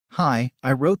Hi,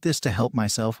 I wrote this to help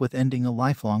myself with ending a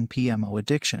lifelong PMO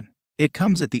addiction. It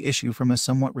comes at the issue from a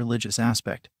somewhat religious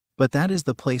aspect, but that is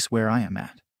the place where I am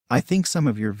at. I think some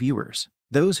of your viewers,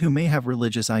 those who may have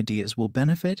religious ideas, will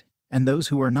benefit, and those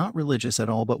who are not religious at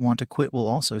all but want to quit will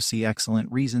also see excellent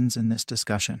reasons in this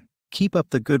discussion. Keep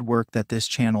up the good work that this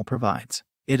channel provides.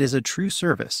 It is a true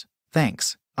service.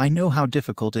 Thanks. I know how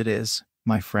difficult it is,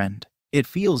 my friend. It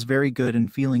feels very good, and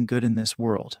feeling good in this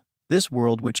world. This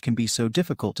world which can be so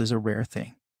difficult is a rare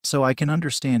thing. So I can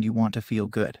understand you want to feel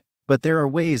good. But there are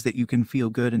ways that you can feel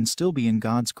good and still be in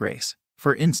God's grace.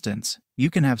 For instance, you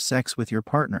can have sex with your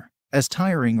partner. As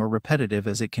tiring or repetitive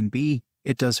as it can be,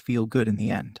 it does feel good in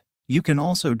the end. You can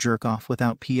also jerk off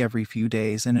without pee every few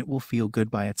days and it will feel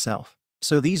good by itself.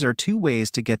 So these are two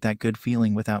ways to get that good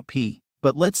feeling without pee.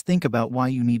 But let's think about why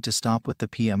you need to stop with the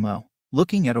PMO.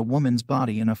 Looking at a woman's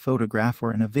body in a photograph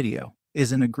or in a video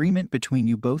is an agreement between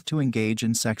you both to engage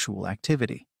in sexual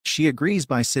activity. She agrees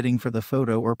by sitting for the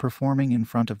photo or performing in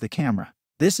front of the camera.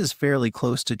 This is fairly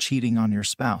close to cheating on your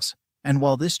spouse, and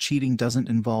while this cheating doesn't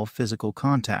involve physical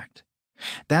contact,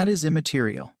 that is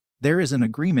immaterial. There is an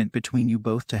agreement between you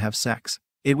both to have sex.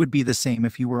 It would be the same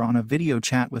if you were on a video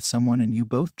chat with someone and you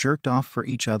both jerked off for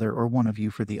each other or one of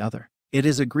you for the other. It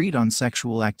is agreed on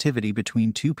sexual activity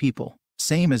between two people.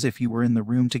 Same as if you were in the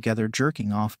room together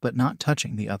jerking off but not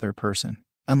touching the other person.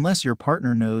 Unless your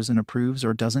partner knows and approves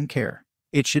or doesn't care,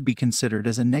 it should be considered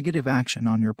as a negative action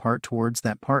on your part towards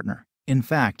that partner. In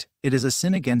fact, it is a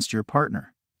sin against your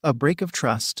partner, a break of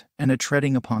trust, and a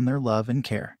treading upon their love and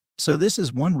care. So this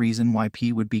is one reason why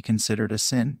pee would be considered a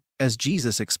sin. As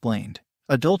Jesus explained,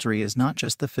 adultery is not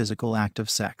just the physical act of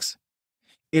sex.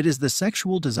 It is the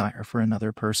sexual desire for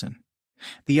another person.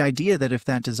 The idea that if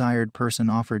that desired person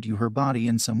offered you her body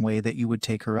in some way that you would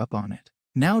take her up on it.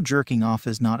 Now, jerking off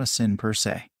is not a sin per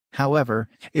se. However,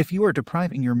 if you are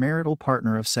depriving your marital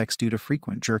partner of sex due to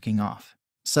frequent jerking off,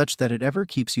 such that it ever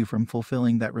keeps you from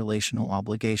fulfilling that relational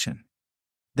obligation,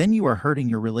 then you are hurting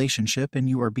your relationship and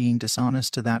you are being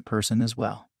dishonest to that person as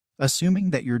well.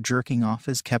 Assuming that your jerking off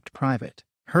is kept private,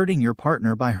 hurting your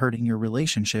partner by hurting your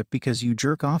relationship because you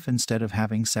jerk off instead of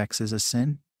having sex is a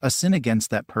sin against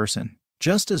that person.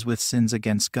 Just as with sins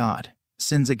against God,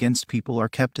 sins against people are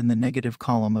kept in the negative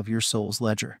column of your soul's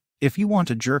ledger. If you want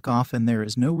to jerk off and there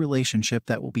is no relationship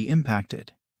that will be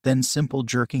impacted, then simple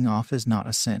jerking off is not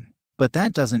a sin. But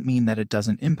that doesn't mean that it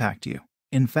doesn't impact you.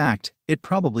 In fact, it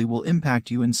probably will impact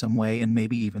you in some way and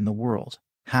maybe even the world.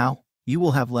 How? You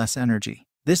will have less energy.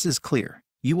 This is clear.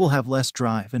 You will have less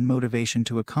drive and motivation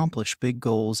to accomplish big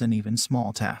goals and even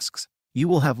small tasks. You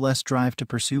will have less drive to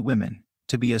pursue women,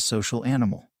 to be a social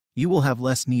animal. You will have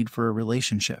less need for a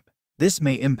relationship. This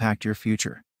may impact your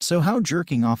future. So how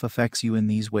jerking off affects you in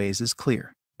these ways is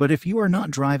clear. But if you are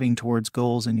not driving towards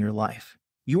goals in your life,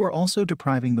 you are also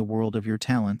depriving the world of your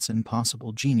talents and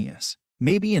possible genius.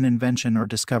 Maybe an invention or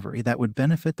discovery that would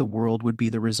benefit the world would be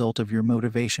the result of your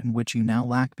motivation, which you now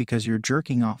lack because your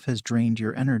jerking off has drained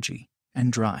your energy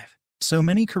and drive. So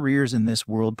many careers in this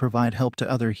world provide help to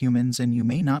other humans, and you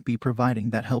may not be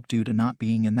providing that help due to not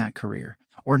being in that career,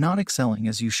 or not excelling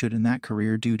as you should in that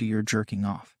career due to your jerking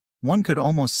off. One could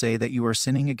almost say that you are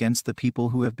sinning against the people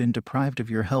who have been deprived of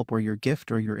your help or your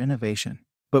gift or your innovation.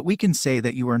 But we can say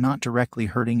that you are not directly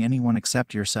hurting anyone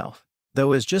except yourself,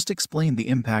 though as just explained the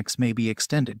impacts may be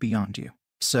extended beyond you.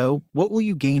 So, what will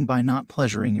you gain by not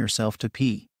pleasuring yourself to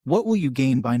pee? What will you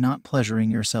gain by not pleasuring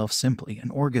yourself simply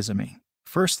and orgasming?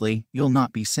 Firstly, you'll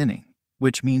not be sinning,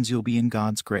 which means you'll be in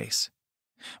God's grace,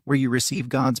 where you receive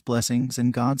God's blessings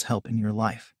and God's help in your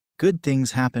life. Good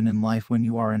things happen in life when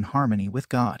you are in harmony with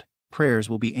God. Prayers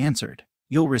will be answered.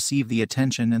 You'll receive the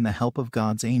attention and the help of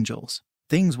God's angels.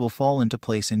 Things will fall into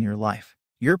place in your life.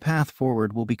 Your path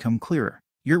forward will become clearer.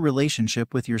 Your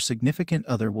relationship with your significant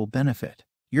other will benefit.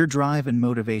 Your drive and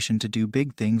motivation to do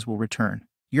big things will return.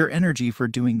 Your energy for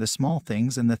doing the small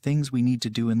things and the things we need to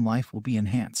do in life will be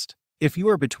enhanced. If you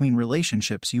are between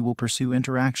relationships, you will pursue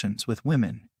interactions with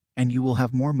women, and you will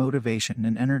have more motivation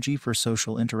and energy for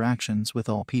social interactions with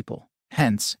all people.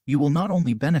 Hence, you will not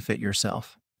only benefit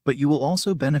yourself, but you will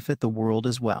also benefit the world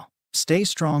as well. Stay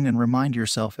strong and remind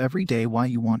yourself every day why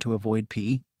you want to avoid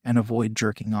pee and avoid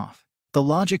jerking off. The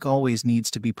logic always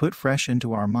needs to be put fresh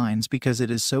into our minds because it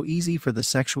is so easy for the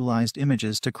sexualized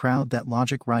images to crowd that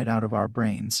logic right out of our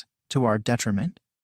brains, to our detriment.